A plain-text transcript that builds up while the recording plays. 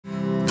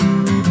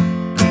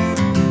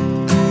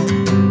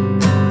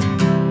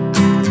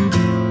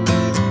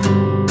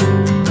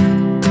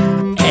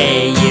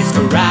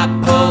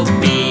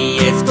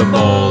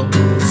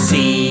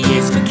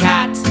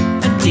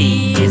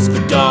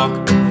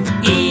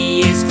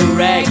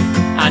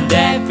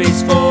and F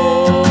is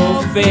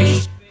for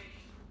fish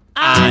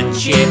and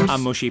chips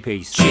and mushy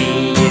peas. G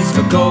is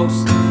for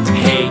ghost,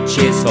 H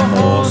is for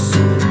horse,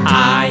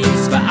 I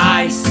is for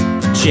ice,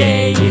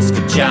 J is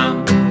for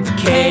jam,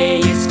 K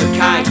is for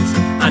kite,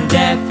 and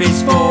F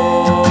is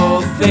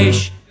for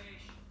fish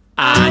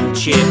and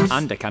chips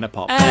And a can of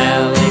pop.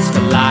 L is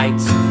for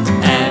light,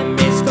 M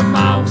is for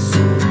mouse,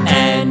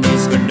 N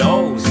is for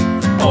nose,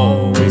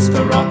 O is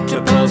for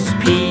octopus,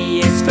 P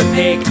is for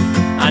pig,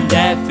 and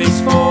F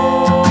is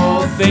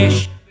for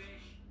fish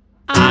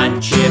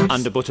and chips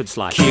And a buttered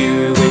slice.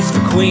 Q is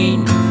for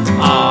queen,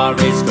 R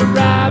is for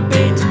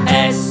rabbit,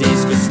 S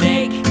is for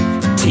snake,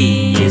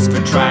 T is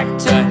for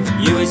tractor,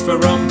 U is for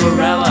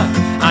umbrella,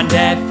 and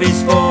F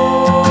is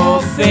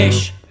for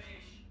fish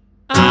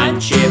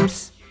and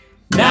chips.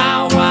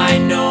 Now I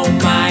know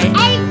my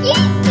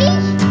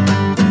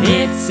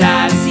it's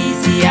as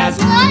easy as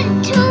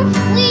 1, 2, 3.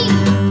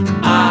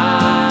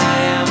 I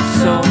am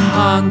so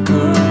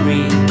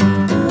hungry.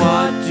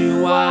 What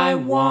do I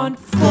want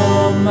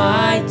for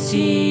my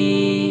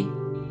tea?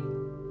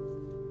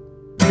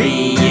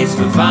 V is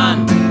for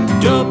van,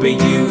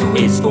 W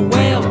is for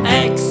whale,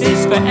 X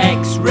is for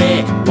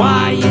X-ray,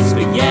 Y is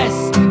for yes,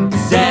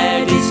 Z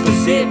is for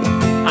zip,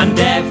 and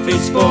F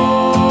is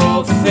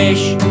for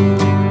fish,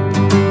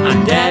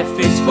 and F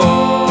is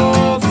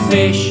for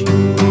fish